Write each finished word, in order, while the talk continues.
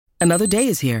Another day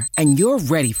is here, and you're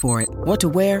ready for it. What to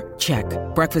wear? Check.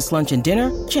 Breakfast, lunch, and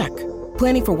dinner? Check.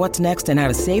 Planning for what's next and how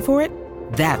to save for it?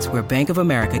 That's where Bank of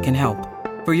America can help.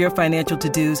 For your financial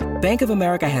to-dos, Bank of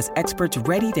America has experts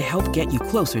ready to help get you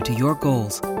closer to your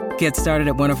goals. Get started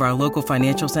at one of our local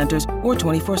financial centers or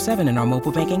 24/7 in our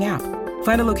mobile banking app.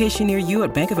 Find a location near you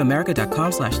at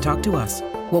bankofamerica.com/talktous.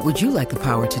 What would you like the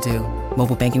power to do?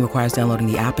 Mobile banking requires downloading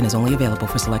the app and is only available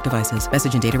for select devices.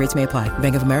 Message and data rates may apply.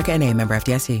 Bank of America N.A., member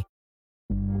FDIC.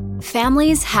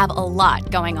 Families have a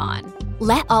lot going on.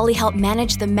 Let Ollie help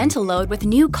manage the mental load with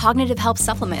new cognitive help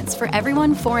supplements for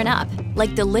everyone 4 and up,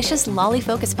 like delicious Lolly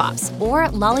Focus Pops or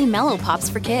Lolly Mellow Pops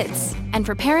for kids. And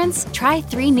for parents, try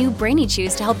 3 new Brainy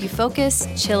Chews to help you focus,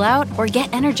 chill out, or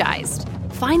get energized.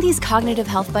 Find these cognitive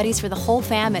health buddies for the whole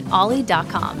fam at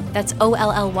ollie.com. That's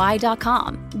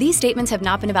OLLY.com. These statements have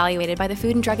not been evaluated by the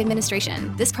Food and Drug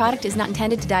Administration. This product is not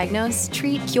intended to diagnose,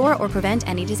 treat, cure, or prevent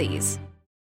any disease.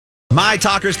 My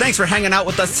Talkers, thanks for hanging out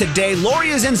with us today. Lori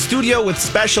is in studio with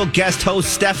special guest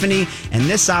host Stephanie. And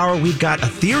this hour, we've got a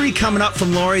theory coming up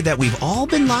from Lori that we've all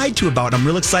been lied to about. I'm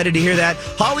real excited to hear that.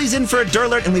 Holly's in for a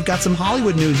Dirtlet, and we've got some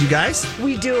Hollywood news, you guys.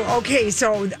 We do. Okay,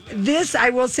 so this, I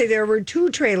will say there were 2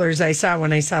 trailers I saw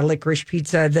when I saw Licorice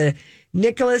Pizza. The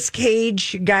Nicolas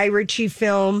Cage, Guy Ritchie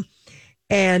film,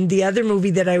 and the other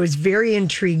movie that I was very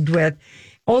intrigued with,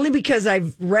 only because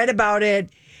I've read about it.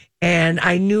 And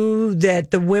I knew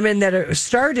that the women that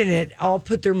starred in it all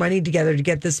put their money together to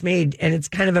get this made. And it's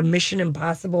kind of a Mission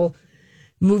Impossible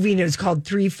movie. And it was called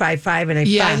 355. And I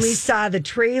finally saw the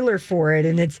trailer for it.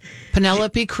 And it's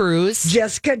Penelope Cruz,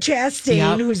 Jessica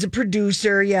Chastain, who's a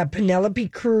producer. Yeah, Penelope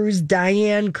Cruz,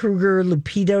 Diane Kruger,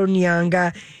 Lupita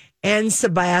Nyong'o, and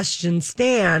Sebastian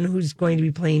Stan, who's going to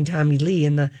be playing Tommy Lee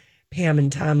in the Pam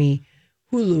and Tommy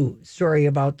Hulu story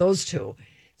about those two.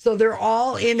 So they're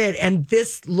all in it, and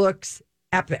this looks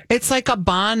epic. It's like a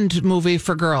Bond movie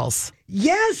for girls.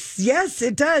 Yes,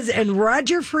 it does. And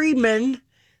Roger Friedman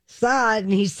saw it,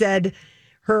 and he said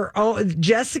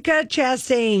Jessica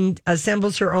Chastain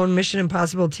assembles her own Mission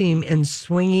Impossible team in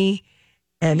swingy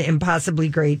and impossibly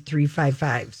great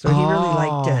 355. So he really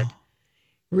liked it.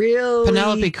 Really?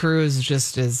 Penelope Cruz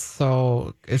just is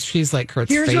so, she's like Kurt's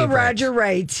Here's favorite. what Roger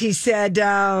writes. He said,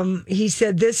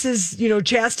 this is,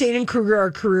 Chastain and Kruger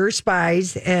are career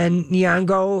spies, and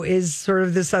Nyong'o is sort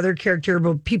of this other character,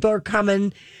 but people are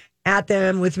coming at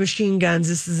them with machine guns.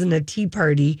 This isn't a tea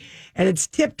party, and it's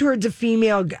tipped towards a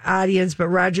female audience, but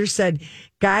Roger said,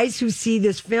 guys who see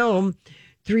this film,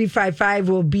 355,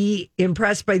 will be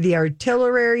impressed by the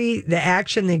artillery, the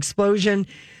action, the explosion.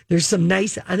 There's some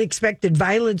nice unexpected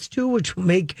violence, too, which will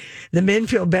make the men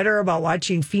feel better about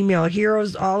watching female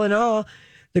heroes. All in all,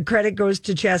 the credit goes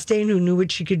to Chastain, who knew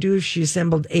what she could do if she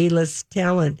assembled A-list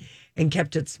talent and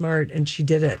kept it smart, and she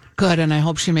did it. Good, and I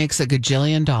hope she makes a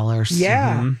gajillion dollars.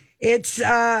 Yeah. Mm-hmm.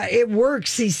 It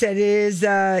works, he said.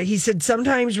 He said,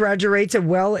 sometimes, Roger writes, a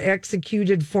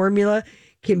well-executed formula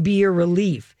can be a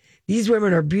relief. These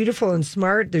women are beautiful and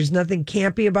smart. There's nothing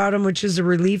campy about them, which is a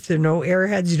relief. There are no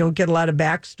airheads. You don't get a lot of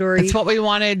backstory. It's what we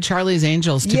wanted Charlie's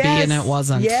Angels to be, and it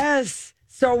wasn't. Yes.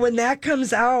 So when that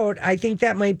comes out, I think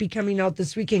that might be coming out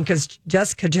this weekend because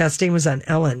Jessica Chastain was on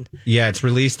Ellen. Yeah, it's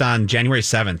released on January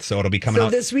 7th, so it'll be coming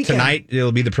out this weekend. Tonight.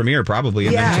 It'll be the premiere probably,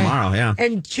 and then tomorrow, yeah.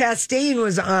 And Chastain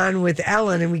was on with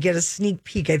Ellen, and we get a sneak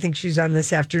peek. I think she's on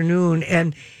this afternoon,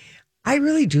 and I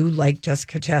really do like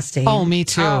Jessica Chastain. Oh, me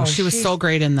too. She was so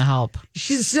great in The Help.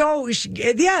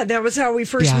 That was how we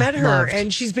first met her. Loved.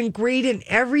 And she's been great in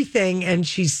everything. And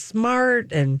she's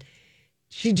smart. And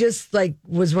she just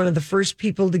was one of the first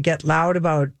people to get loud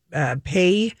about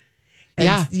pay.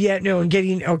 And, and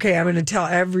getting, I'm going to tell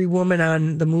every woman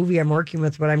on the movie I'm working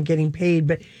with what I'm getting paid.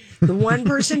 But the one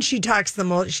person she talks the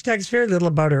most, she talks very little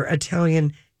about her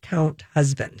Italian count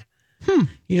husband.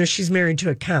 She's married to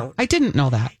a count. I didn't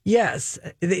know that. Yes.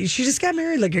 She just got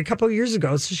married a couple of years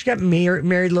ago. So she got married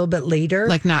a little bit later.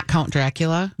 Like not Count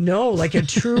Dracula? No, like a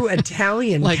true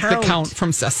Italian like count. The Count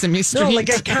from Sesame Street? No, like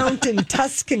a count in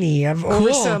Tuscany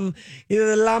over some the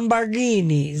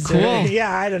Lamborghinis. Cool.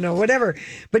 I don't know, whatever.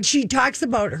 But she talks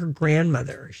about her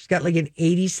grandmother. She's got an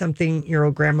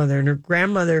 80-something-year-old grandmother. And her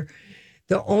grandmother,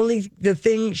 the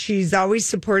thing, she's always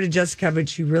supported Jessica, but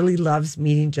she really loves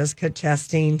meeting Jessica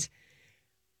Chastain's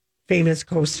famous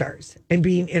co-stars and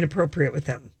being inappropriate with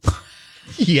them.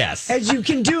 Yes. As you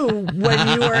can do when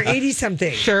you are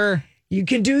 80-something. Sure. You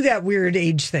can do that weird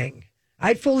age thing.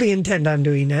 I fully intend on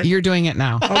doing it. You're doing it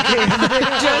now. Okay.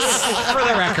 Just for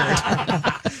the record.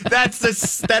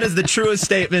 That is the truest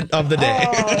statement of the day.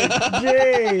 Oh,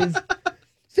 jeez.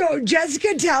 So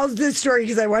Jessica tells this story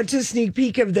because I watched a sneak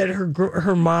peek of that her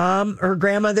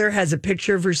grandmother has a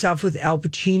picture of herself with Al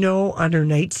Pacino on her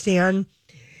nightstand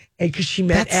because she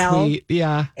met That's Al. sweet.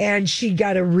 Yeah. And she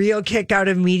got a real kick out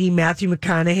of meeting Matthew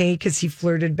McConaughey because he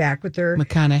flirted back with her.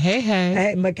 McConaughey.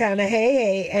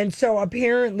 And so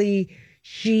apparently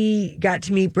she got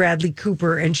to meet Bradley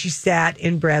Cooper and she sat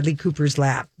in Bradley Cooper's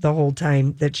lap the whole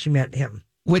time that she met him.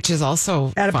 Which is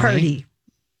also at a funny. party.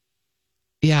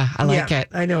 Yeah, I like it.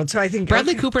 I know. So I think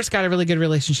Bradley Cooper's got a really good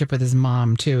relationship with his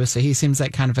mom, too. So he seems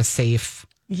like kind of a safe.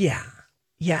 Yeah.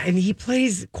 Yeah. And he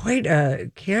plays quite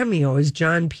a cameo as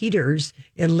John Peters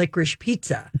in Licorice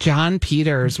Pizza. John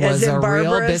Peters was a real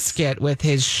Barbarous. biscuit with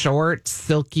his short,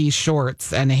 silky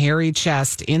shorts and hairy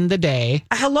chest in the day.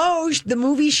 Hello. The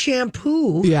movie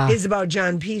Shampoo is about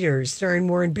John Peters starring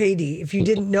Warren Beatty. If you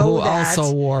didn't know Who that.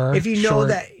 also wore if you know short,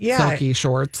 that, silky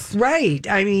shorts. Right.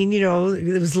 I mean,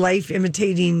 it was life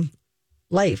imitating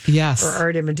life. Yes. Or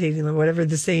art imitating life, whatever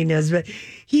the saying is. But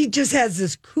he just has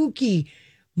this kooky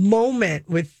moment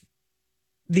with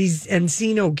these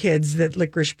Encino kids that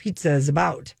Licorice Pizza is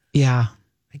about. Yeah.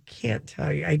 I can't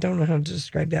tell you. I don't know how to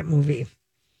describe that movie.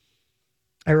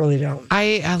 I really don't.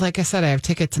 I like I said, I have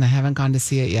tickets and I haven't gone to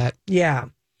see it yet. Yeah.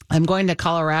 I'm going to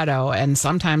Colorado, and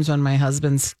sometimes when my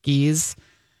husband skis,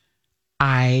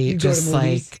 I just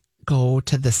go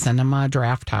to the cinema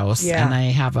draft house and I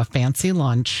have a fancy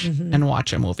lunch and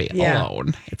watch a movie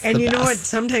alone. It's and the you know best. what?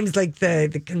 Sometimes like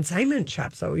the consignment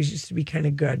shops always used to be kind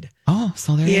of good. Oh,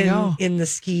 so there you go. In the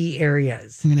ski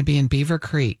areas. I'm going to be in Beaver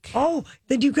Creek. Oh,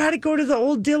 then you got to go to the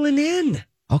old Dillon Inn.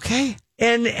 Okay.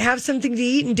 And have something to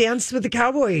eat and dance with the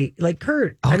cowboy like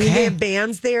Kurt. Okay. I mean, they have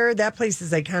bands there. That place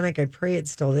is iconic. I pray it's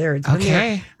still there. It's been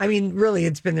there. I mean, really,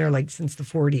 it's been there like since the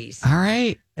 40s. All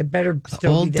right. I better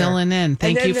still Old be there. Dillon Inn.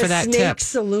 Thank you for that Snake tip.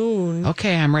 Saloon.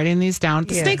 Okay, I'm writing these down.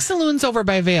 The Snake Saloon's over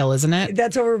by Vail, isn't it?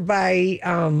 That's over by,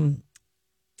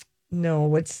 no,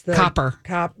 what's the? Copper.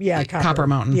 Copper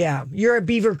Mountain. Yeah. You're at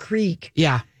Beaver Creek.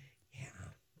 Yeah.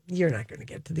 You're not going to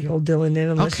get to the old Dillon Inn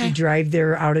unless Okay. you drive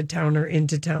there out of town or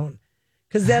into town.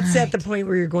 Because that's at the point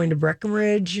where you're going to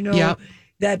Breckenridge, Yep.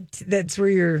 That's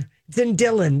where it's in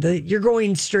Dillon. You're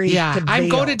going straight to I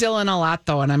go Vail. to Dillon a lot,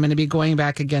 though, and I'm going to be going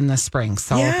back again this spring.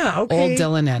 So, okay. Old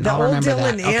Dillon Inn. The I'll old remember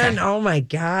Dillon that. Okay. Inn. Oh, my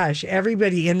gosh.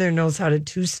 Everybody in there knows how to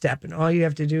two-step, and all you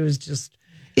have to do is just...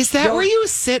 Is that where you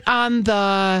sit on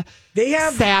the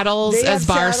saddles as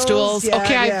bar stools? Yeah,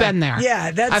 okay, I've been there.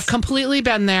 Yeah, I've completely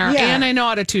been there, and I know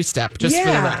how to two-step, just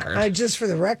for the record. Just for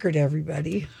the record,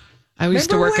 everybody. I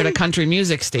used to work at a country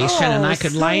music station, and I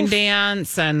could line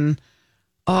dance, and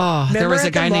there was a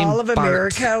guy named Mall of Bart.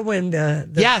 America when the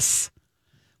yes.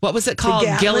 What was it called?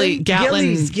 Gatlin?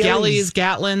 Gatlins.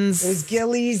 It was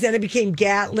Gillies, then it became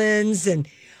Gatlins, and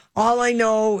all I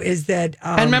know is that...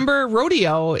 and remember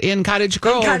Rodeo in Cottage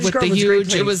Grove with the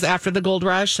huge... It was after the gold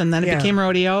rush, and then it became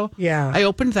Rodeo. Yeah. I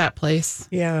opened that place.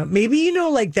 Yeah. Maybe,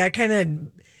 like that kind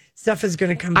of stuff is going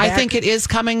to come back. I think it is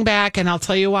coming back, and I'll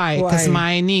tell you why. Because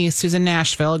my niece, who's in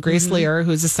Nashville, Grace Lear,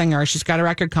 who's a singer, she's got a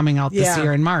record coming out this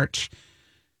year in March.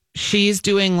 She's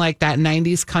doing like that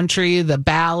 90s country, the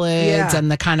ballads,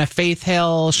 and the kind of Faith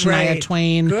Hill, Shania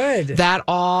Twain. Good. That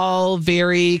all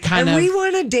very kind of... And we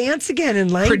want to dance again,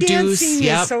 and line dancing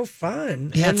is so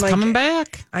fun. Yeah, and it's coming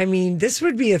back. I mean, this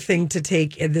would be a thing to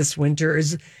take in this winter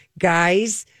is,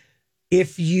 guys...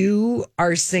 If you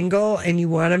are single and you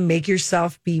want to make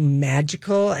yourself be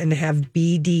magical and have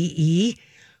BDE,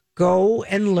 go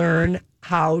and learn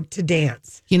how to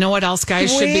dance. You know what else guys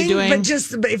should be doing? But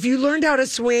if you learned how to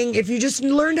swing, if you just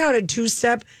learned how to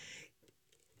two-step,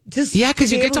 just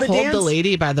because you get to hold dance. the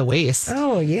lady by the waist.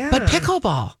 Oh, yeah. But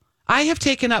pickleball. I have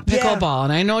taken up pickleball,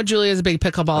 and I know Julia's a big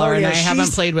pickleballer, and I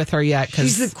haven't played with her yet.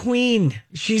 She's the queen.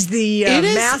 She's the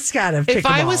mascot of pickleball. If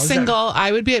I was single,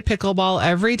 I would be at pickleball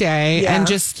every day and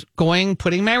just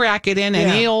putting my racket in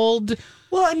any old...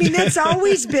 Well, I mean, that's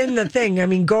always been the thing. I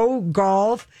mean, go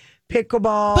golf,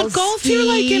 pickleball, but golf, you're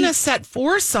like in a set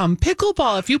foursome.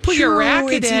 Pickleball, if you put your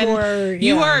racket in,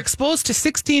 you are exposed to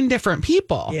 16 different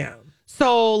people. Yeah.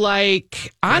 So,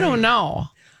 like, I don't know.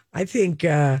 I think...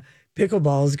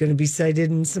 pickleball is going to be cited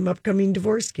in some upcoming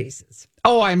divorce cases.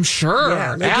 Oh, I'm sure.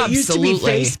 Yeah, absolutely. It used to be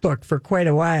Facebook for quite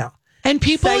a while. And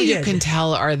people you can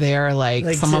tell are there, like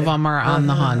some of them are on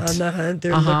the hunt. On the hunt.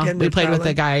 They're looking. We played with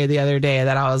a guy the other day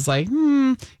that I was like,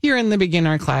 you're in the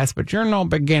beginner class, but you're no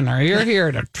beginner. You're here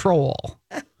to troll.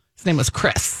 His name was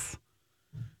Chris.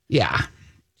 Yeah.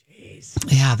 Jeez.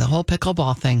 Yeah, the whole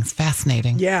pickleball thing's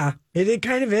fascinating. Yeah, it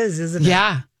kind of is, isn't it?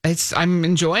 Yeah. I'm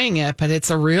enjoying it, but it's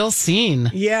a real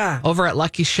scene. Yeah. Over at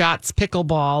Lucky Shots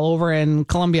Pickleball over in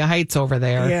Columbia Heights over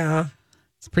there. Yeah.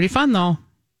 It's pretty fun, though.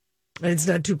 And it's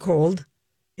not too cold.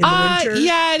 in the winter?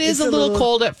 Yeah, it is a little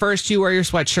cold at first. You wear your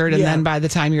sweatshirt, and then by the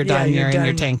time you're done, you're in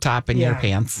your tank top and your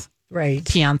pants. Right.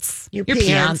 Pants. Your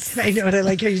pants. I know. I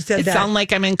like how you said that. It sounds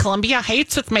like I'm in Columbia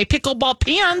Heights with my pickleball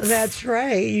pants. That's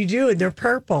right. You do. And they're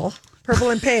purple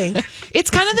and pink. It's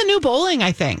kind of the new bowling,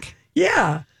 I think.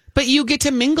 Yeah. But you get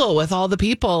to mingle with all the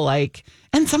people,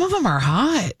 and some of them are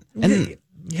hot. And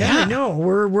yeah, I know.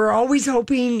 We're always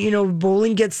hoping,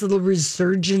 bowling gets little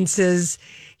resurgences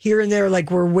here and there. Like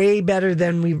we're way better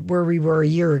than we were a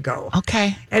year ago.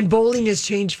 Okay. And bowling has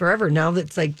changed forever. Now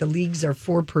that's like the leagues are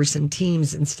 4-person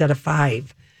teams instead of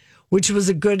 5, which was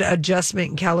a good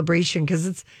adjustment and calibration because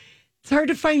it's hard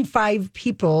to find 5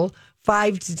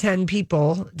 to 10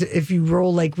 people if you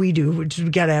roll like we do, which we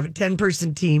got to have a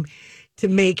 10-person team to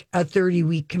make a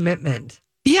 30-week commitment.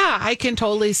 Yeah, I can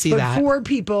totally see that. But 4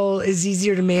 people is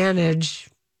easier to manage,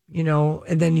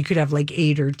 and then you could have like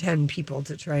 8 or 10 people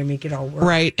to try and make it all work.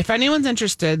 Right. If anyone's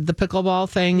interested, the pickleball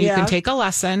thing, you can take a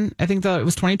lesson. I think it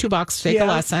was $22 to take a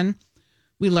lesson.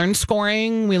 We learned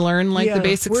scoring. We learned the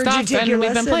basic Where'd stuff. You take and your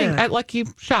we've been playing at Lucky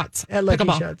Shots. At Lucky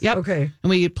pickleball. Shots. Yep. Okay. And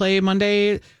we play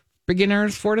Monday,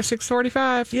 beginners 4 to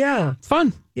 6:45. Yeah. It's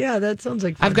fun. Yeah, that sounds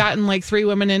like fun. I've gotten 3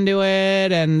 women into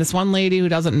it, and this one lady who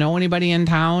doesn't know anybody in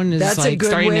town is starting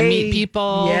to meet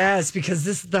people. Yes, because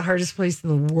this is the hardest place in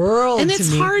the world. And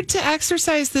it's hard to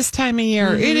exercise this time of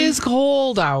year. Mm-hmm. It is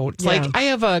cold out. Yeah. I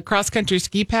have a cross-country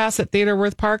ski pass at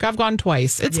Theodore-Wirth Park. I've gone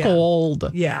twice. It's cold.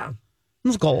 Yeah.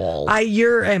 It's cold.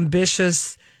 You're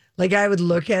ambitious. I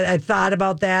thought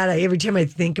about that. Every time I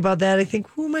think about that, I think,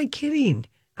 who am I kidding?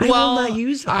 I will not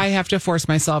use them. I have to force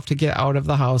myself to get out of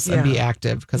the house and be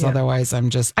active because otherwise I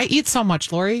eat so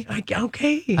much, Lori.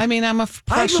 Okay. I mean, I'm a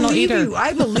professional eater.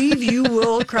 I believe you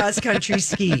will cross-country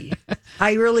ski.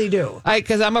 I really do.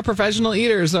 Because I'm a professional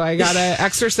eater, so I got to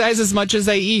exercise as much as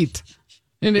I eat.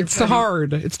 And it's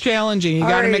hard. It's challenging. You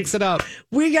got to mix it up.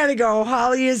 We got to go.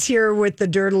 Holly is here with the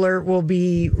Dirt Alert. We'll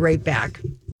be right back.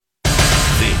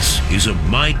 This is a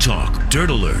My Talk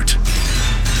Dirt Alert.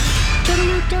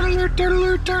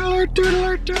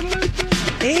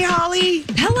 Hey, Holly.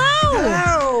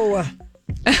 Hello.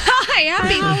 Hi,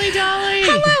 Holly Dolly.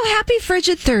 Hello, happy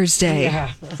Frigid Thursday.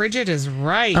 Yeah, Frigid is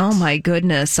right. Oh my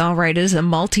goodness. All right, it is a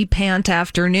multi-pant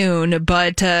afternoon,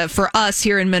 but for us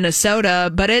here in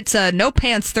Minnesota, but it's a no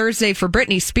pants Thursday for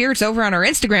Britney Spears over on our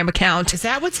Instagram account. Is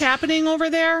that what's happening over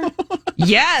there?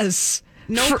 Yes.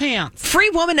 No pants. Free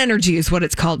woman energy is what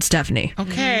it's called, Stephanie.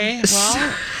 Okay.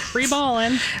 Well, free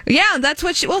balling. Yeah, that's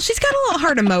what she's got a little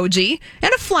heart emoji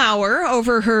and a flower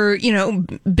over her,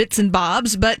 bits and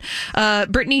bobs. But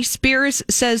Britney Spears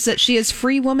says that she has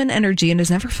free woman energy and has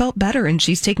never felt better. And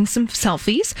she's taking some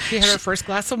selfies. She had her first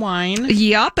glass of wine.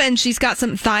 Yep. And she's got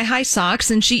some thigh high socks.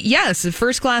 And the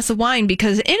first glass of wine,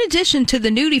 because in addition to the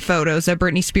nudie photos that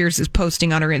Britney Spears is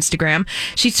posting on her Instagram,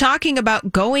 she's talking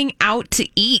about going out to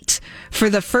eat for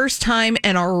the first time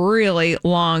in a really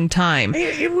long time.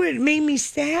 It would make me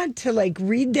sad to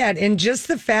read that, and just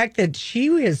the fact that she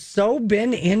has so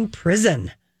been in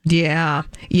prison. Yeah,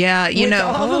 with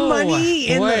all the money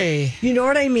and you know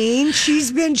what I mean?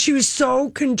 She was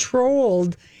so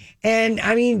controlled, and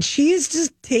I mean she is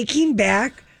just taking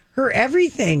back her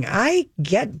everything. I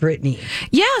get Britney.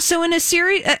 Yeah, so in a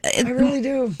series... I really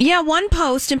do. Yeah, one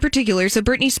post in particular. So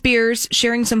Britney Spears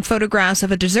sharing some photographs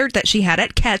of a dessert that she had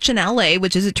at Catch in L.A.,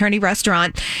 which is a trendy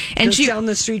restaurant. And she's down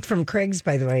the street from Craig's,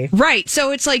 by the way. Right.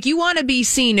 So it's you want to be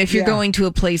seen if you're going to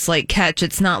a place like Catch.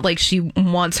 It's not like she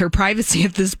wants her privacy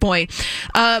at this point.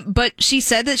 But she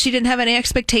said that she didn't have any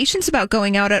expectations about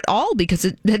going out at all because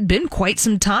it had been quite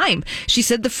some time. She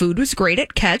said the food was great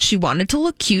at Catch. She wanted to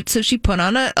look cute, so she put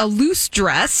on a loose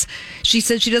dress. She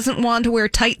said she doesn't want to wear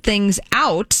tight things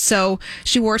out, so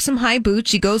she wore some high boots.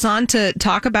 She goes on to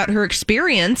talk about her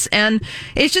experience, and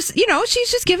it's just,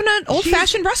 she's just giving an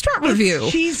old-fashioned restaurant review.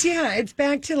 It's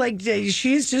back to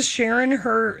she's just sharing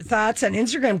her thoughts on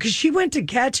Instagram because she went to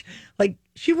Catch,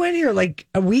 she went here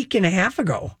a week and a half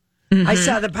ago. Mm-hmm. I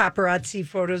saw the paparazzi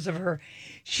photos of her.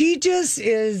 She just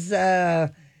is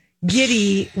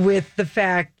giddy with the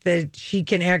fact that she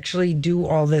can actually do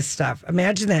all this stuff.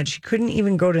 Imagine that. She couldn't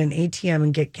even go to an ATM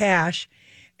and get cash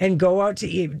and go out to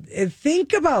eat.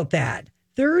 Think about that.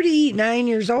 39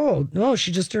 years old. No,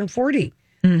 she just turned 40.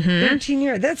 Mm-hmm. 13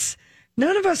 years. That's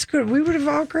none of us could. We would have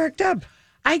all cracked up.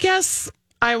 I guess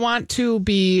I want to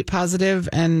be positive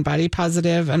and body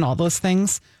positive and all those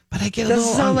things. But I get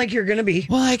Doesn't sound like you're going to be.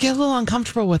 Well, I get a little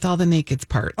uncomfortable with all the naked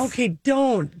parts. Okay,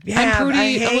 don't. I'm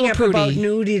prudy, a hang up prudy. about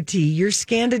nudity. You're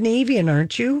Scandinavian,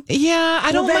 aren't you? Yeah,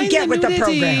 I don't mind get the with the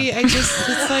nudity. program.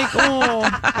 It's like,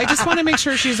 I just want to make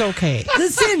sure she's okay.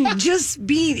 Listen, just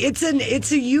be. It's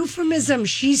a euphemism.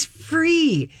 She's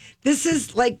free. This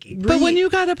is like. But when you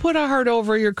got to put a heart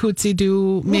over your cootsy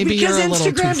do, maybe you're a little too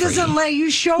free. Because Instagram doesn't let you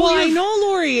show. Well, I know,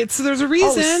 Lori. There's a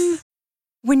reason.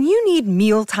 When you need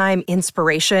mealtime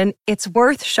inspiration, it's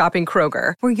worth shopping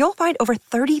Kroger, where you'll find over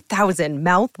 30,000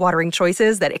 mouth-watering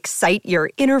choices that excite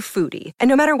your inner foodie. And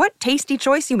no matter what tasty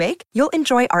choice you make, you'll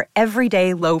enjoy our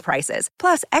everyday low prices,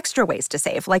 plus extra ways to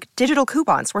save, like digital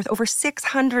coupons worth over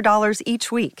 $600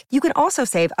 each week. You can also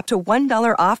save up to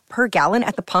 $1 off per gallon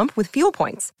at the pump with fuel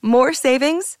points. More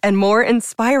savings and more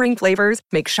inspiring flavors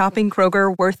make shopping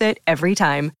Kroger worth it every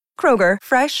time. Kroger,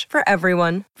 fresh for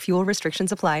everyone. Fuel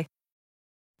restrictions apply.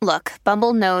 Look,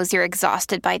 Bumble knows you're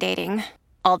exhausted by dating.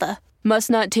 All the must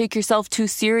not take yourself too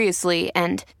seriously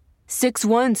and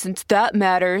 6'1" since that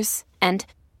matters. And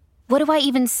what do I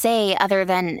even say other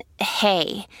than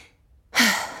hey?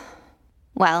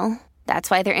 Well, that's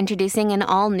why they're introducing an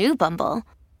all-new Bumble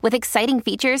with exciting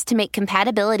features to make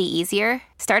compatibility easier,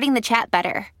 starting the chat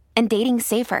better, and dating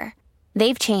safer.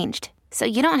 They've changed, so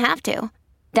you don't have to.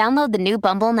 Download the new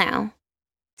Bumble now.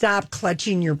 Stop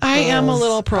clutching your pearls. I am a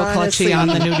little pro-clutchy on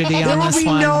the nudity on this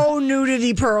one. There will be no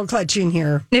nudity pearl clutching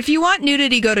here. If you want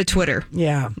nudity, go to Twitter.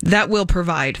 Yeah. That will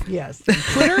provide. Yes.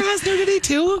 Twitter has nudity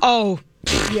too? Oh.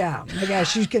 Yeah. My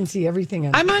gosh, you can see everything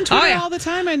on I'm on Twitter all the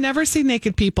time. I never see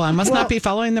naked people. I must not be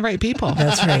following the right people.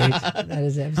 That's right. That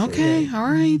is absolutely okay.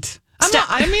 right. All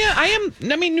right.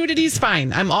 I mean, nudity's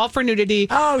fine. I'm all for nudity.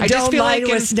 Oh, I just feel lie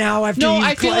to us now after No, you've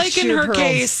I feel like in your her pearls.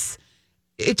 case,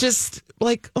 it just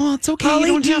it's okay. Holly, you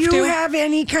don't do have you to. have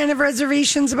any kind of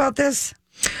reservations about this?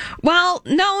 Well,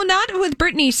 no, not with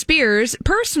Britney Spears.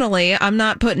 Personally, I'm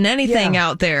not putting anything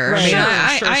out there. Right.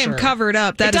 I mean, I am covered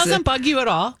up. It doesn't bug you at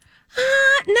all?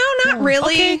 No, not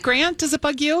really. Okay, Grant, does it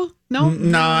bug you? No?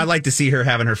 No, I like to see her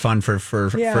having her fun for a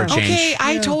change. Okay,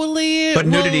 I totally... But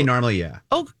nudity normally, yeah.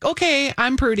 Oh, okay,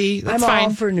 I'm prudy. That's I'm fine.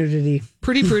 all for nudity.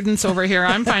 Pretty prudence over here.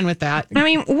 I'm fine with that. I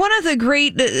mean, one of the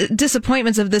great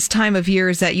disappointments of this time of year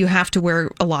is that you have to wear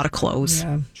a lot of clothes.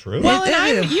 Yeah. True. Well, and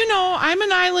I'm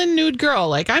an island nude girl.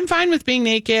 Like, I'm fine with being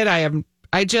naked.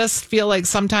 I just feel like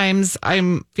sometimes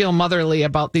I feel motherly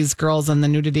about these girls and the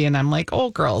nudity, and I'm like, oh,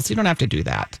 girls, you don't have to do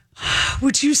that.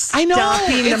 Would you stop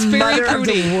being it's the very mother of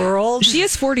prudy. the world? She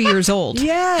is 40 years old.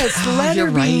 Yes, let her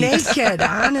you're be right. naked,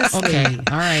 honestly. Okay,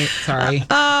 all right, sorry.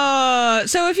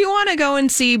 So if you want to go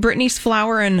and see Britney's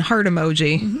flower and heart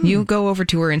emoji, you go over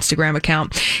to her Instagram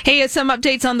account. Hey, some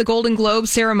updates on the Golden Globe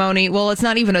ceremony. Well, it's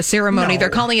not even a ceremony. No. They're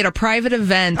calling it a private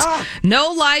event.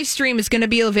 No live stream is going to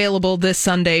be available this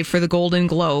Sunday for the Golden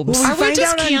Globes. Well, Are we find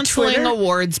just out on canceling Twitter?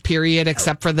 awards, period,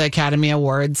 except for the Academy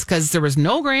Awards? Because there was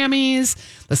no Grammys.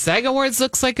 The SAG Awards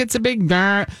looks like it's a big...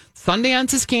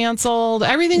 Sundance is canceled.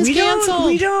 Everything's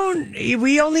canceled.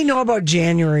 We only know about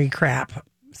January crap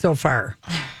so far.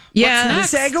 Yeah. The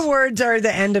SAG Awards are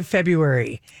the end of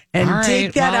February. And All right,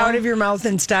 take that well- out of your mouth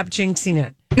and stop jinxing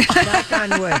it. Knock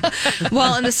on wood.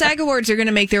 Well, and the SAG Awards are going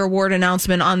to make their award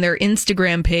announcement on their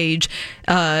Instagram page,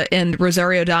 and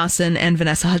Rosario Dawson and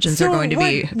Vanessa Hudgens are going to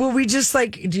be. Will we just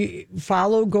do you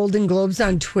follow Golden Globes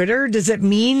on Twitter? Does it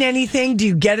mean anything? Do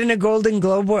you get in a Golden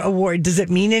Globe award? Does it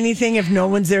mean anything if no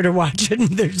one's there to watch it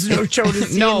and there's no show to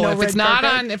see? No, and if it's red not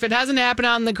carpet? on, if it hasn't happened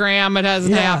on the gram, it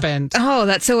hasn't happened. Oh,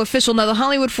 that's so official. Now, the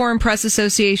Hollywood Foreign Press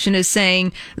Association is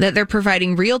saying that they're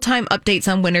providing real-time updates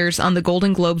on winners on the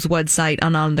Golden Globes website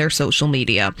and on their social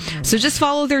media. So just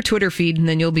follow their Twitter feed and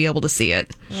then you'll be able to see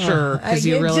it. Sure, because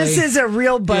you really... This is a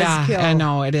real buzzkill. Yeah, I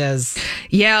know, it is.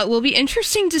 Yeah, it will be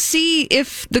interesting to see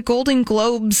if the Golden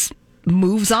Globes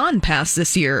moves on past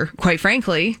this year, quite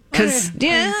frankly. Because,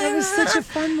 That was such a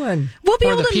fun one. we'll be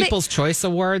Or able the to People's Choice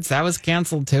Awards, that was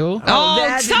canceled too.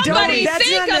 Somebody that's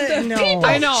think not of a- the no. People's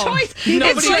I know. Choice.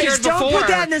 Nobody It's cared Don't before. put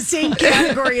that in the same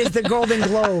category as the Golden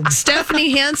Globes.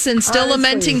 Stephanie Hansen still Honestly.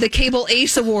 lamenting the Cable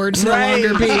Ace Awards no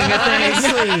longer being a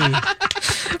thing.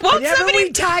 Honestly. Won't Haven't somebody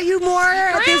we tie you more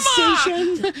at this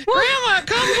station? Grandma,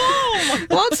 come home.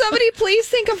 Won't somebody please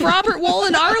think of Robert Wool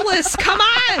and our list? Come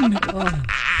on.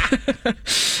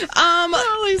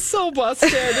 Holly's so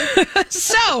busted.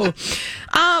 So,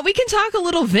 we can talk a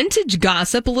little vintage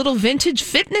gossip, a little vintage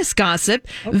fitness gossip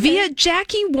via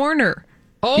Jackie Warner.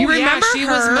 Oh, You remember she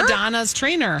her? was Madonna's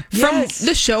trainer. From Yes.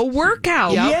 the show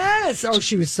Workout. Yep. Yes. Oh,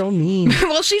 she was so mean.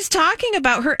 Well, she's talking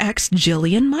about her ex,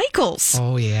 Jillian Michaels.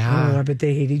 Oh, yeah. Oh, I bet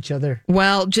they hate each other.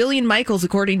 Well, Jillian Michaels,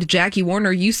 according to Jackie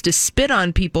Warner, used to spit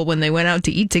on people when they went out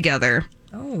to eat together.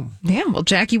 Oh. Yeah, well,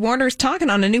 Jackie Warner's talking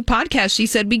on a new podcast. She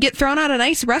said, we get thrown out of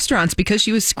nice restaurants because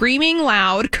she was screaming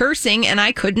loud, cursing, and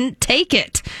I couldn't take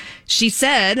it. She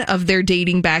said of their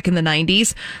dating back in the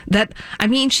 90s that,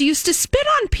 she used to spit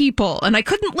on people and I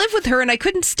couldn't live with her and I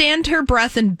couldn't stand her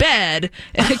breath in bed.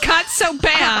 And it got so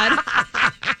bad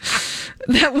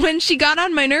that when she got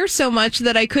on my nerves so much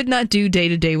that I could not do day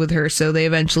to day with her. So they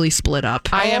eventually split up.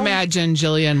 I imagine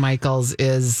Jillian Michaels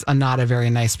is not a very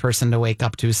nice person to wake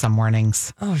up to some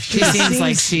mornings. Oh, she seems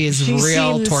like she's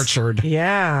tortured.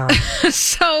 Yeah.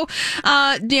 So,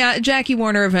 Jackie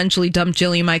Warner eventually dumped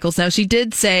Jillian Michaels. Now, she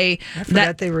did say I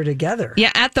forgot they were together.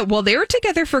 Yeah, they were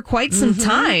together for quite some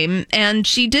time. And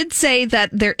she did say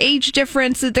that their age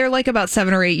difference, that they're like about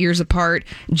 7 or 8 years apart,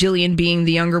 Jillian being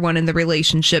the younger one in the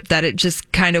relationship, that it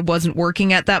just kind of wasn't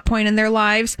working at that point in their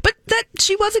lives, but that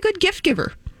she was a good gift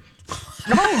giver.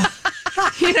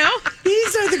 Oh,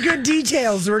 these are the good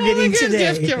details we're getting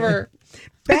today. Gift giver.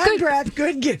 Bad breath,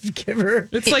 good gift giver.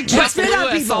 It's like Jeff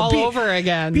Lewis all over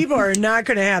again. People are not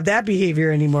going to have that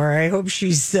behavior anymore. I hope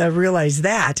she's realized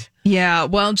that. Yeah,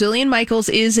 well, Jillian Michaels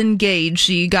is engaged.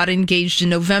 She got engaged in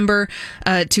November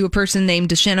to a person named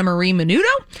Deshanna Marie Menudo.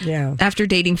 Yeah. After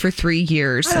dating for 3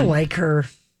 years. I don't like her.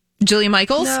 Jillian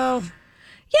Michaels? No.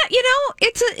 Yeah,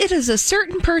 it is a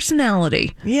certain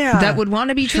personality. Yeah. That would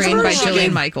want to be trained by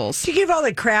Jillian Michaels. She gave all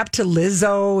the crap to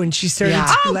Lizzo and she started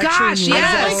lecturing Lizzo.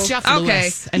 Yes. Like Jeff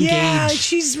Lewis. Engaged. Yeah,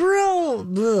 she's real.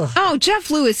 Ugh. Oh,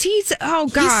 Jeff Lewis. He's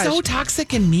so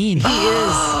toxic and mean. He is.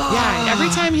 Yeah, every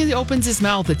time he opens his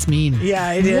mouth, it's mean.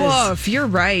 Yeah, it is. Woof, you're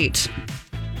right.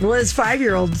 Well, his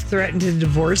 5-year-old threatened to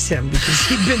divorce him because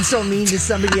he'd been so mean to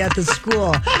somebody at the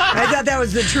school. I thought that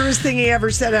was the truest thing he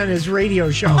ever said on his radio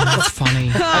show. Oh, that's funny.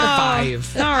 At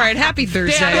 5. All right, happy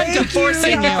Thursday.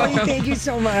 Thank you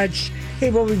so much. Hey,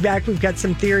 we'll be back. We've got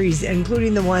some theories,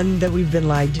 including the one that we've been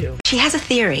lied to. She has a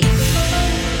theory.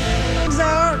 Turns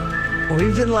out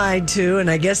we've been lied to, and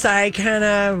I guess I kind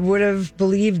of would have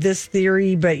believed this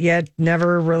theory, but yet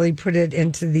never really put it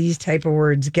into these type of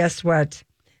words. Guess what?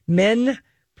 Men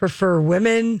prefer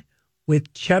women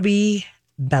with chubby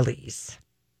bellies.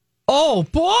 Oh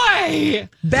boy!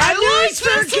 Bad news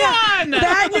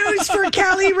for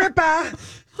Kelly Ripa.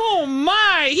 Oh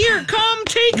my! Here, come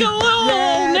take a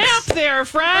little nap there,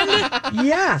 friend.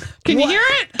 Yeah. Can you hear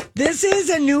it? This is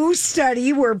a new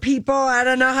study where people, I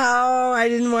don't know how, I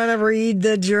didn't want to read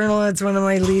the journal. It's one of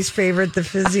my least favorite, the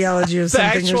physiology of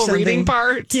something or something. The actual reading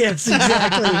part? Yes,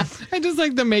 exactly. I just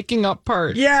like the making up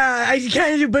part. Yeah, I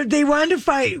kind of do. But they wanted to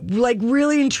find, like,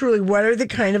 really and truly, what are the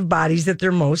kind of bodies that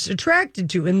they're most attracted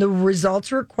to? And the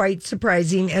results were quite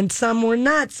surprising, and some were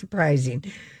not surprising.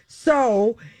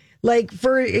 So, like,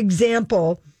 for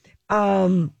example,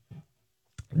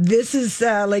 this is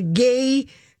like gay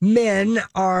men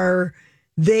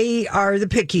they are the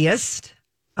pickiest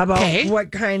about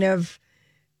what kind of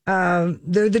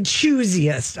they're the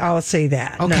choosiest. I'll say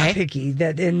that, not picky.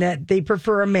 That they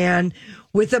prefer a man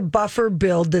with a buffer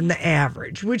build than the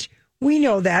average, which we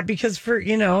know that because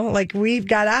like we've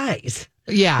got eyes.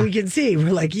 Yeah, we can see.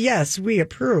 We're like, yes, we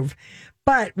approve.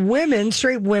 But women,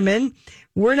 straight women,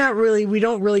 we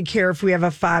don't really care if we have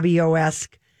a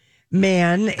Fabio-esque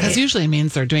man. Because usually it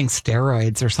means they're doing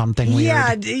steroids or something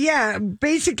weird. Yeah.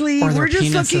 Basically, or we're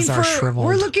just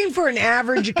we're looking for an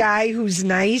average guy who's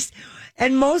nice.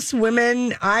 And most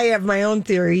women, I have my own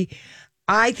theory.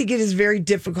 I think it is very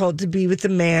difficult to be with a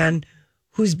man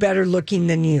who's better looking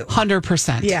than you.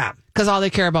 100%. Yeah. Because all they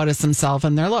care about is themselves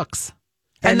and their looks.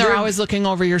 And they're always looking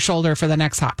over your shoulder for the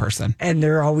next hot person. And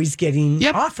they're always getting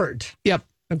offered. Yep.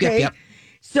 Okay. Yep.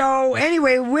 So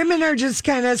anyway, women are just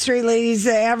kind of straight ladies,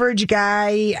 the average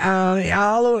guy.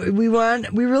 We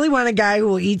really want a guy who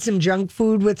will eat some junk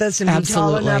food with us and be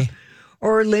tall enough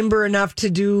or limber enough to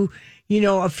do,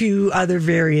 a few other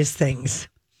various things.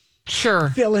 Sure.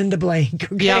 Fill in the blank.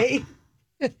 Okay.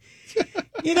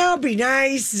 Yep. Be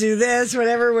nice, do this,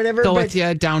 whatever. Go with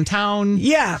you downtown.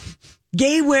 Yeah.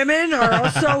 Gay women are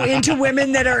also into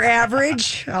women that are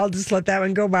average. I'll just let that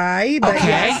one go by. But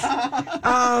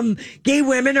yes. Gay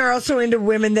women are also into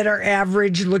women that are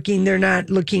average looking. They're not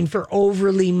looking for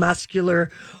overly muscular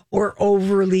or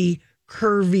overly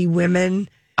curvy women.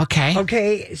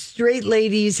 Okay. Straight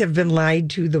ladies have been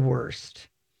lied to the worst.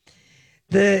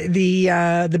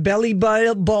 The belly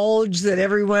bulge that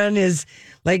everyone is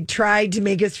like tried to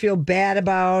make us feel bad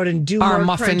about and do our more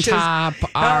muffin crunches. Top,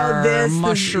 our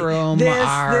mushroom,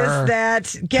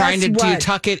 that. Guess do you what?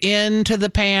 tuck it into the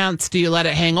pants? Do you let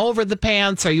it hang over the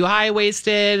pants? Are you high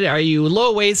waisted? Are you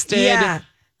low waisted?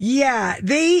 Yeah.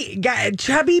 They got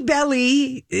chubby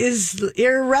belly is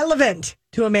irrelevant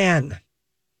to a man.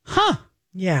 Huh?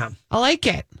 Yeah, I like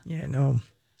it. Yeah, no.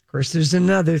 Of course, there's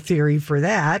another theory for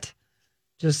that.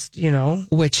 Just,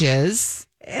 which is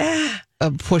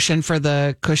pushing for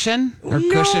the cushion or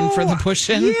cushion for the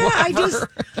pushing. Yeah, whatever.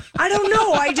 I don't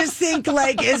know. I just think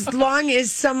as long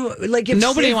as if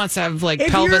nobody wants to have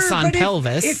pelvis on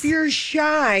pelvis. If you're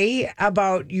shy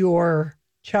about your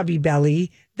chubby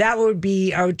belly, that would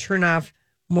be a turn off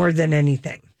more than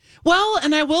anything. Well,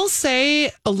 and I will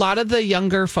say a lot of the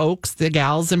younger folks, the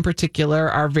gals in particular,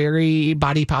 are very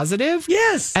body positive.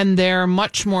 Yes. And they're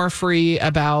much more free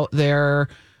about their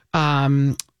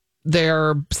tummies,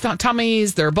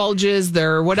 their bulges,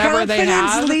 their whatever they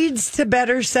have. Confidence leads to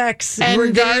better sex, and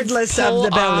regardless of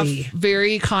the belly.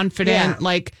 Very confident,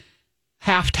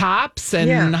 half tops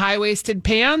and high-waisted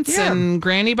pants and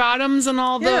granny bottoms and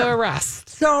all the rest.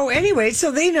 So anyway,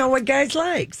 they know what guys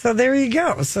like. So there you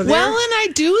go. And I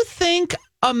do think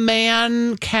a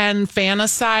man can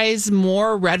fantasize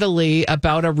more readily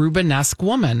about a Rubenesque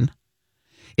woman.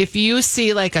 If you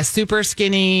see a super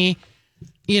skinny,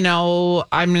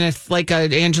 I'm going to like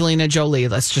a Angelina Jolie,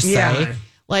 let's just say.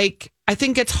 I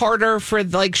think it's harder for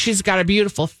she's got a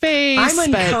beautiful face.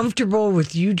 I'm uncomfortable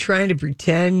with you trying to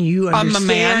pretend you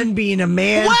understand being a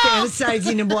man,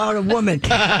 fantasizing about a woman.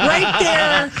 Right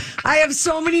there, I have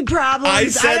so many problems. I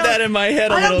said that in my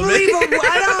head a little bit.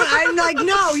 I'm like,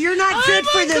 no, you're not fit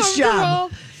for this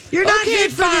job. You're not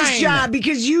fit for this job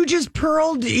because you just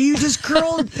curled you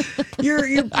clutched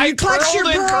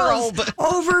your pearls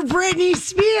over Britney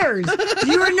Spears.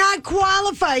 You are not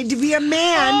qualified to be a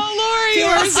man. Oh, Lori, you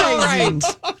are so right.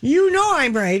 You know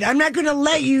I'm right. I'm not going to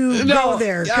let you go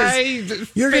there because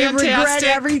you're going to regret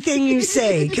everything you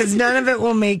say because none of it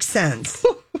will make sense.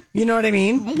 You know what I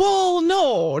mean? Well,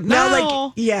 no.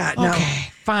 No.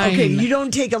 Okay, fine. Okay, you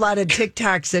don't take a lot of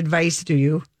TikTok's advice, do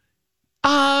you?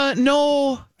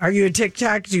 No. Are you a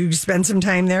TikTok? Do you spend some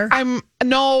time there?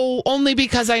 No, only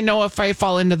because I know if I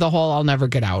fall into the hole, I'll never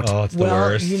get out. Oh, it's the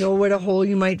worst. You know what a hole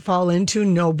you might fall into?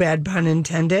 No bad pun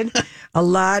intended. A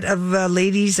lot of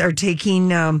ladies are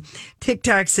taking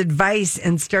TikTok's advice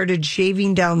and started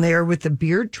shaving down there with a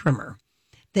beard trimmer,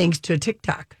 thanks to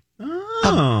TikTok.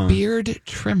 A beard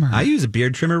trimmer. I use a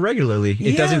beard trimmer regularly.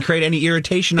 It doesn't create any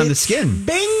irritation on the skin.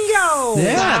 Bingo!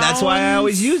 Yeah, that's why I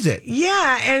always use it.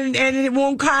 Yeah, and it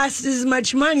won't cost as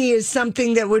much money as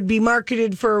something that would be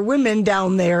marketed for women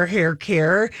down there, hair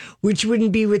care, which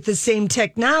wouldn't be with the same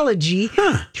technology.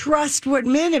 Trust what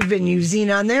men have been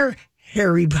using on their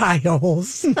hairy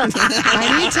piles.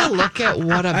 I need to look at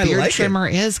what a beard trimmer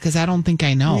is because I don't think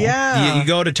I know. Yeah, you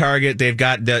go to Target. They've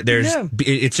got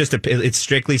it's just it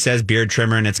strictly says beard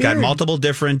trimmer, and it's got multiple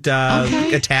different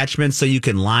attachments, so you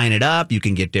can line it up. You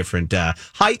can get different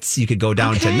heights. You could go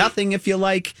down to nothing if you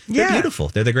like. They're beautiful.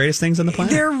 They're the greatest things on the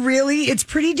planet. It's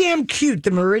pretty damn cute.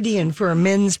 The Meridian for a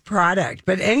men's product,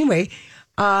 but anyway,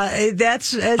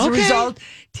 that's as a result.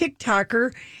 TikTok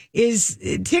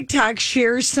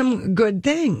shares some good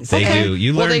things. They do.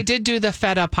 They did do the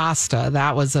feta pasta.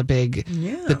 That was a big,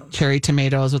 the cherry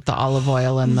tomatoes with the olive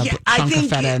oil and the chunk of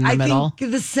feta in the middle. I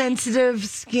think the sensitive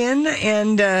skin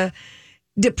and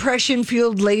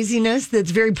depression-fueled laziness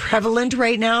that's very prevalent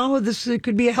right now, this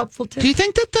could be a helpful tip. Do you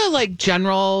think that the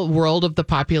general world of the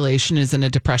population is in a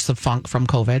depressive funk from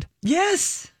COVID?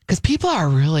 Yes. Because people are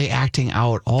really acting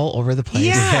out all over the place.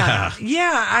 Yeah,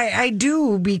 I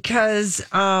do because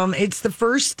it's the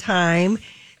first time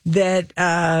that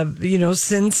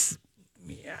since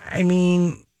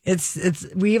it's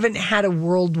we haven't had a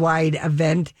worldwide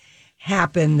event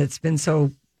happen that's been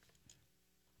so.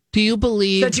 Do you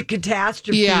believe such a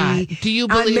catastrophe? Yeah. Do you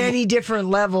believe on many different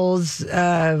levels?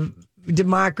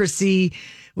 Democracy.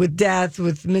 With death,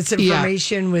 with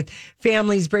misinformation, with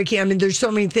families breaking. I mean, there's so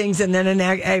many things. And then,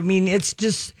 it's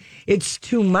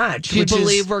too much. Do you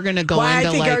believe we're going to go into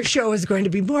I think our show is going to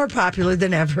be more popular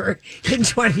than ever in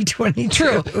 2022.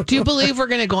 True. Do you believe we're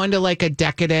going to go into a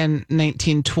decadent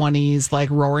 1920s,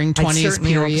 roaring 20s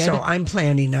period? So I'm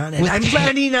planning on it. I'm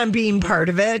planning on being part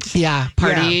of it. Yeah.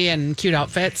 Party and cute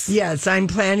outfits. Yes. I'm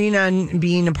planning on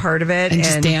being a part of it. And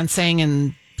just dancing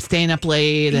and staying up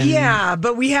late. And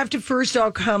but we have to first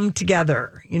all come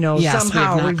together.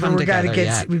 Somehow we've got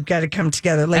to come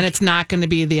together. And it's not going to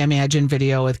be the Imagine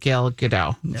video with Gal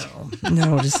Gadot.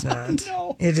 No, it is not.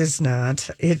 No. It is not.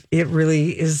 It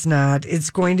really is not.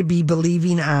 It's going to be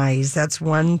Believing Eyes. That's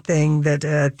one thing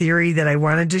theory that I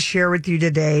wanted to share with you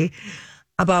today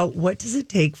about what does it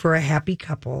take for a happy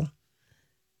couple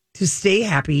to stay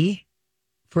happy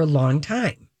for a long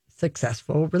time.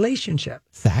 Successful relationship.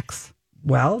 Sex.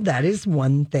 Well, that is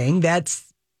one thing.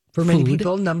 That's for many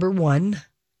people number one.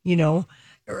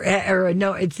 Or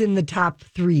no, it's in the top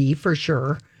 3 for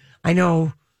sure. I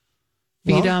know.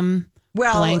 Freedom,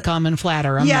 blank them and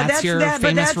flatter them. Yeah, that's your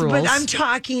famous rules. But I'm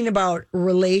talking about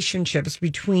relationships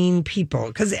between people,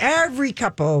 because every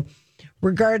couple,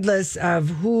 regardless of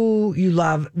who you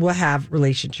love, will have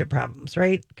relationship problems,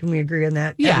 right? Can we agree on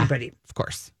that? Yeah, everybody, of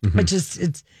course. Mm-hmm.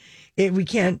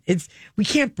 We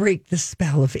can't break the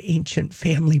spell of ancient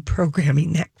family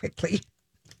programming that quickly.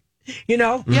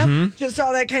 Just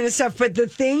all that kind of stuff. But the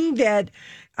thing that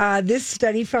this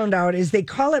study found out is they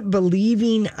call it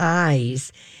believing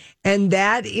eyes. And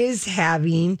that is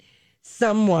having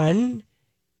someone,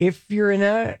 if you're in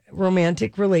a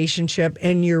romantic relationship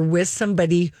and you're with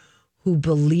somebody who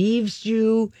believes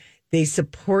you, they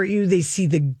support you, they see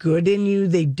the good in you,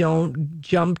 they don't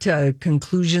jump to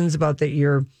conclusions about that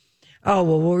you're, oh,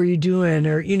 well, what were you doing?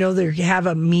 Or, they have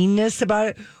a meanness about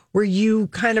it, where you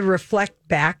kind of reflect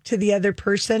back to the other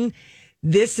person.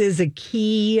 This is a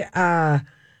key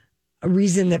a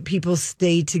reason that people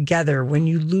stay together. When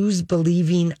you lose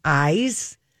believing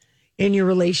eyes in your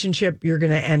relationship, you're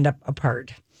going to end up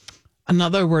apart.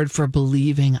 Another word for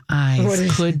believing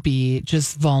eyes could be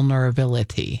just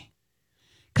vulnerability.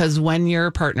 Because when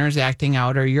your partner's acting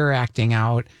out or you're acting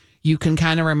out, you can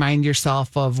kind of remind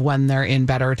yourself of when they're in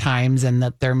better times and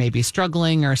that they're maybe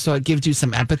struggling, or so it gives you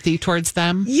some empathy towards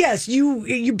them. Yes,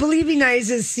 you believing eyes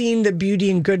is seeing the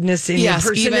beauty and goodness in your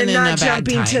person and not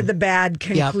jumping to the bad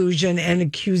conclusion and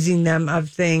accusing them of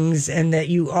things, and that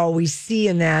you always see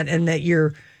in that, and that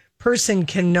your person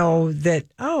can know that,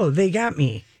 oh, they got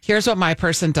me. Here's what my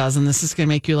person does, and this is going to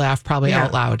make you laugh probably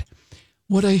out loud.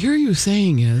 What I hear you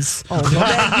saying is... Oh, you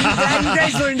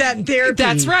guys learned that in therapy.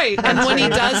 That's right. And when he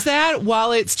does that,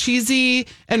 while it's cheesy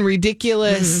and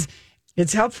ridiculous...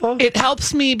 It's helpful. It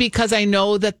helps me because I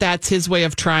know that that's his way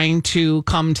of trying to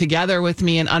come together with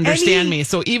me and understand me.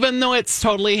 So even though it's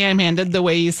totally ham-handed the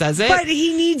way he says it... But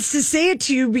he needs to say it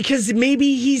to you because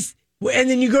maybe he's... And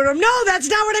then you go to him, no, that's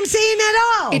not what I'm saying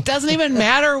at all. It doesn't even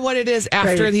matter what it is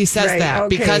after he says that,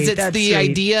 because it's the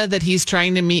idea that he's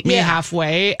trying to meet me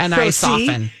halfway, and I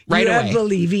soften right away. You have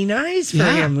believing eyes for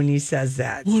him when he says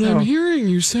that. What I'm hearing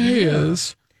you say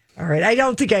is... All right, I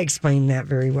don't think I explained that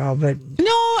very well, but... No,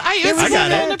 I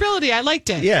got vulnerability. I liked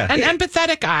it. Yeah. And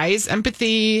empathetic eyes,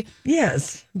 empathy.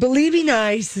 Yes. Believing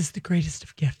eyes is the greatest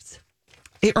of gifts.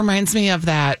 It reminds me of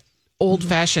that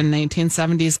old-fashioned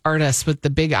 1970s artist with the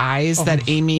big eyes that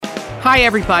Amy... Hi,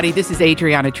 everybody. This is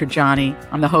Adriana Trajani.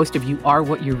 I'm the host of You Are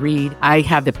What You Read. I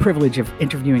have the privilege of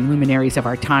interviewing luminaries of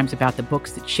our times about the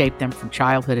books that shaped them from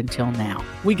childhood until now.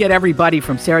 We get everybody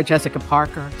from Sarah Jessica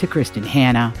Parker to Kristen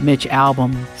Hanna, Mitch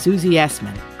Albom, Susie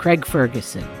Essman, Craig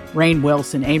Ferguson, Rainn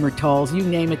Wilson, Amor Tolls, you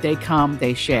name it, they come,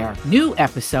 they share. New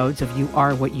episodes of You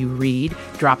Are What You Read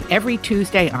drop every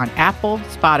Tuesday on Apple,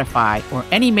 Spotify, or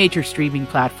any major streaming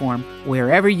platform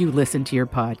wherever you listen to your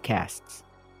podcasts.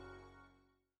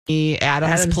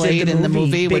 Adams played in the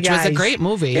movie, which was a great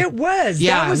movie. It was.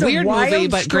 Yeah, that was weird a wild movie,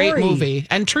 but story. great movie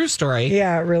and true story.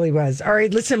 Yeah, it really was. All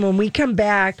right, listen, when we come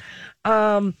back,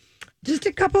 just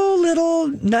a couple little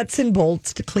nuts and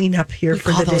bolts to clean up here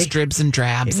for the day. Those dribs and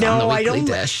drabs on the weekly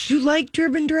dish. You like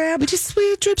drib and drab? We just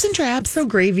dribs and drabs. So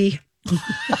gravy.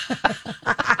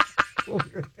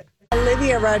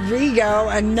 Olivia Rodrigo,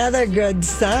 another good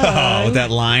song. Oh, that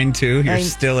line too. You're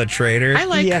still a traitor. I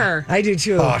like her. I do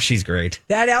too. Oh, she's great.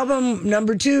 That album,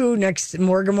 number 2, next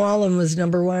Morgan Wallen was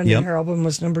number 1, and her album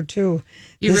was number 2.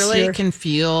 You really can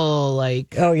feel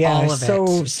like all of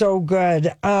it. So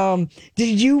good.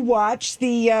 Did you watch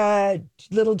the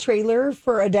little trailer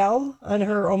for Adele on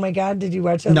her? Oh my God! Did you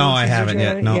watch that? No, I haven't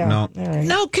yet. No. Right.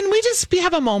 No, can we just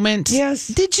have a moment? Yes.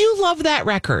 Did you love that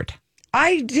record?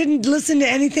 I didn't listen to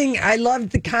anything. I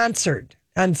loved the concert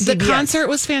on CBS. The concert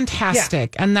was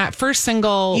fantastic. Yeah. And that first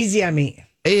single, Easy on Me,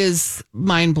 is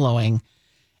mind-blowing.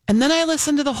 And then I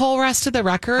listened to the whole rest of the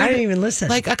record. I didn't even listen.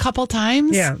 Like a couple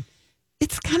times. Yeah.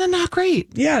 It's kind of not great.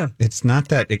 Yeah. It's not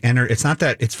that.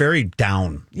 It's very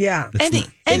down. Yeah.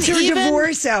 It's her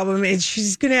divorce album.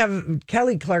 She's going to have,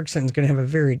 Kelly Clarkson's going to have a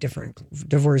very different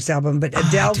divorce album, but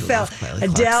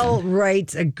Adele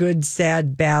writes a good,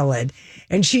 sad ballad.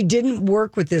 And she didn't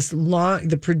work with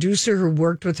the producer who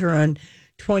worked with her on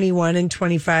 21 and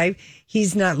 25.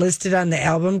 He's not listed on the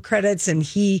album credits, and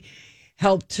he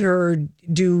helped her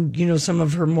do, some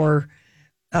of her more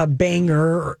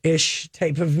banger-ish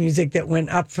type of music that went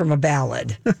up from a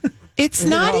ballad. It's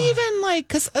not even like,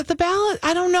 because the ballad,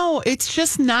 I don't know. It's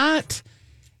just not,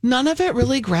 none of it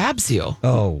really grabs you.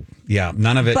 Oh, yeah.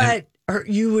 None of it. But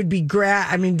you would be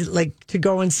to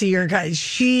go and see her.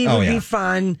 She would be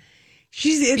fun.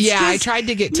 I tried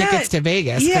to get tickets to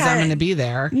Vegas because I'm going to be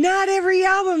there. Not every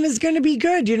album is going to be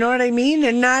good. You know what I mean?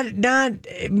 And not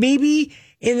maybe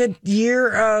in the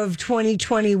year of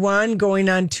 2021, going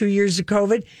on 2 years of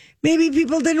COVID, maybe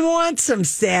people didn't want some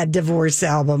sad divorce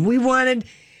album. We can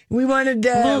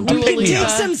take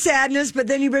some sadness, but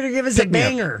then you better give us a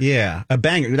banger. Yeah, a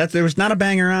banger. There was not a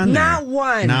banger on there. Not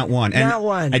one. Not one. And not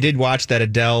one. I did watch that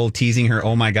Adele teasing her,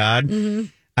 oh my God. Mm-hmm.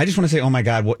 I just want to say, oh my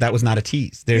God, that was not a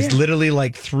tease. There's literally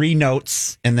like 3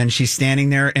 notes, and then she's standing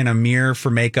there in a mirror for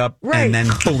makeup, and then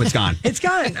boom, it's gone. It's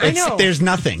gone. I know. There's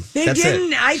nothing. That's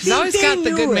it. I think she's always got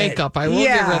the good makeup. I will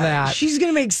give her that. She's going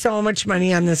to make so much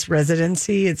money on this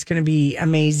residency. It's going to be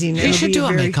amazing. She should do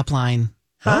a makeup line.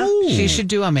 Huh? She should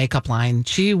do a makeup line.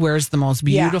 She wears the most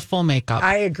beautiful makeup.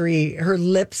 I agree. Her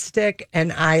lipstick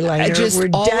and eyeliner were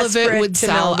all of it would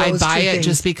sell. I'd buy it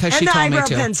just because she told me to. And the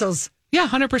eyebrow pencils. Yeah,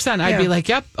 100%. I'd be like,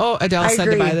 yep. Oh, Adele said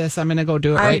to buy this. I'm going to go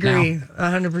do it right now. I agree.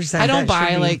 100%. I don't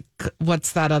buy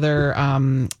what's that other,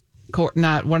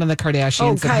 not one of the Kardashians.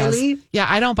 Oh, Kylie?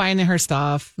 I don't buy any of her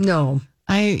stuff. No.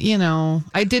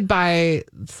 I did buy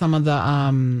some of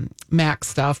the MAC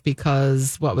stuff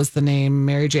because what was the name?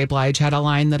 Mary J. Blige had a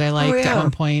line that I liked at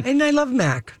one point. And I love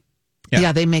MAC.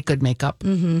 Yeah, they make good makeup.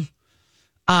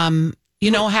 Mm-hmm.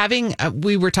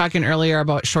 We were talking earlier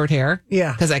about short hair.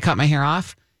 Yeah. Because I cut my hair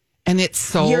off. And it's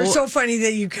so... You're so funny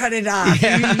that you cut it off.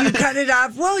 Yeah. You cut it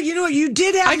off. Well, you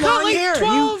did have long hair. I cut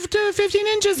 12 to 15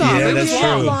 inches off. Yeah, that's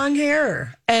true. Long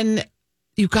hair. And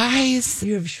you guys...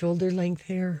 You have shoulder length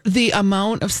hair. The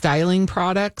amount of styling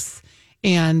products,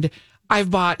 and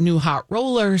I've bought new hot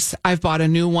rollers. I've bought a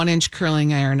new 1-inch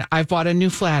curling iron. I've bought a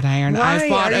new flat iron. I've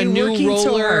bought a new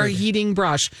roller heating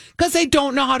brush because I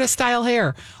don't know how to style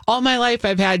hair. All my life,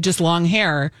 I've had just long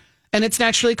hair. And it's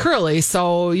naturally curly,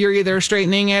 so you're either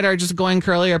straightening it or just going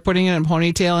curly or putting it in a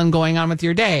ponytail and going on with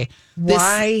your day.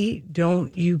 Why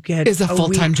don't you get a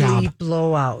full-time job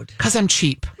blowout? Because I'm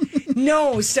cheap.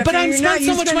 No, Stephanie, but I'm spending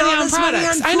so much money on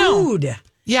products. I know.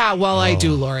 Yeah, well, I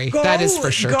do, Lori. That is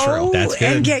for sure true. That's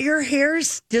good. And get your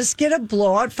hairs. Just get a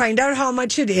blowout. Find out how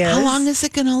much it is. How long is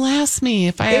it going to last me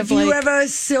if you have a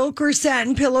silk or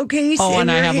satin pillowcase? Oh, and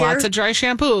I have lots of dry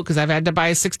shampoo because I've had to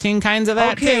buy 16 kinds of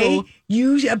that too.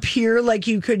 You appear like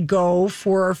you could go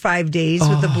 4 or 5 days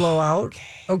with the blowout.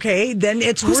 Okay, then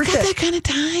it's worth it. Who's got that kind of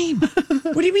time?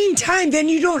 What do you mean time? Then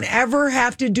you don't ever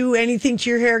have to do anything to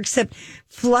your hair except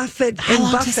fluff it and buff it. How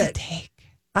long does it take?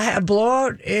 A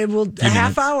blowout, it will a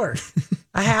half hour.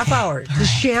 A half hour. The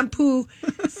shampoo,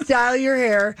 style your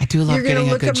hair. I do love You're going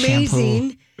to look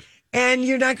amazing. Shampoo. And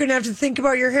you're not going to have to think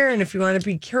about your hair. And if you want to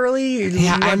be curly,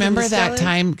 I remember that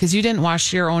time because you didn't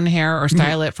wash your own hair or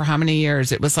style it for how many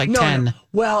years? It was like 10. No.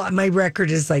 Well, my record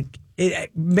is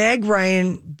Meg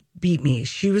Ryan beat me.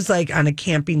 She was on a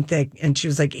camping thing and she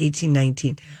was 18,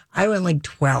 19. I went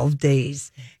 12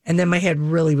 days. And then my head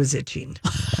really was itching.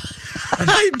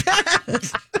 I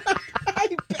bet.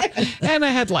 And I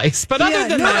had lice. But other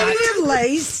than that. I didn't have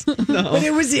lice. But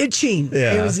it was itching.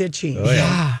 Yeah. It was itching. Oh,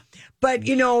 yeah. But,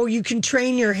 you can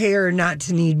train your hair not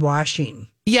to need washing.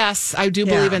 Yes, I do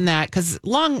believe in that because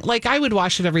I would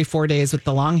wash it every 4 days with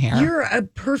the long hair. You're a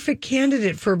perfect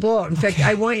candidate for a blowout. In fact,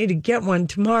 I want you to get one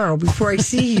tomorrow before I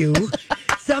see you.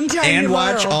 Sometime and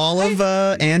tomorrow. Watch all of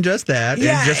and just that,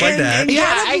 and just like that.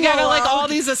 I gotta all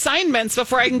these assignments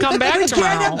before I can come back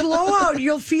tomorrow. Get a blowout.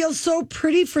 You'll feel so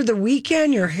pretty for the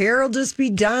weekend. Your hair will just be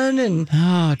done and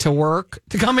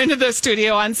to come into the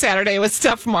studio on Saturday with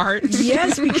Steph Mart.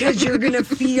 Yes, because you're gonna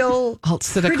feel. I'll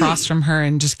sit across from her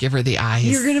and just give her the eyes.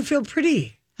 You're gonna feel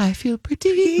pretty. I feel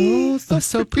pretty. Oh,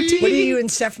 so pretty. What are you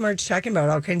and Steph March talking about?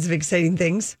 All kinds of exciting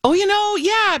things. Oh,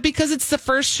 because it's the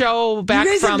first show back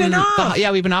from. Have been off.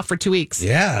 We've been off for 2 weeks.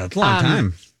 Yeah, it's a long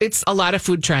time. It's a lot of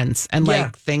food trends and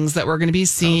things that we're going to be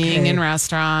seeing in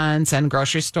restaurants and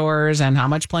grocery stores and how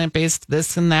much plant-based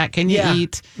this and that can you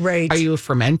eat. Right. Are you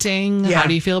fermenting? Yeah. How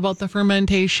do you feel about the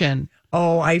fermentation?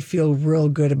 Oh, I feel real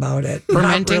good about it.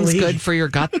 Fermenting's good for your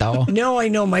gut, though. No, I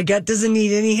know. My gut doesn't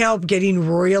need any help getting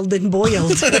roiled and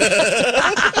boiled.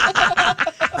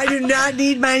 I do not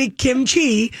need my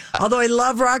kimchi, although I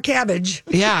love raw cabbage.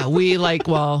 Yeah, we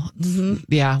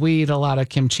we eat a lot of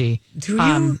kimchi. Do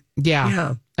you?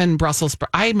 Yeah. And Brussels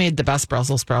sprouts. I made the best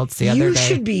Brussels sprouts the other day. You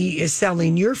should be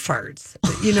selling your farts.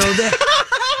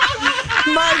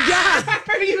 My God.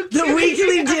 The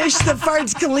weekly dish, the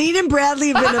farts. Colleen and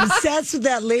Bradley have been obsessed with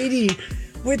that lady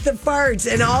with the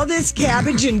farts and all this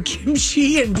cabbage and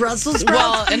kimchi and Brussels sprouts.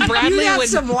 Well, and Bradley would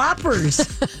some Whoppers.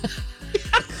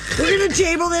 We're going to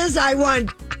table this. I want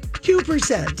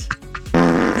 2%.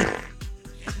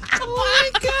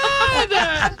 Oh, my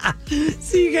God.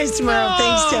 See you guys tomorrow.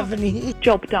 Thanks, Stephanie.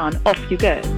 Job done. Off you go.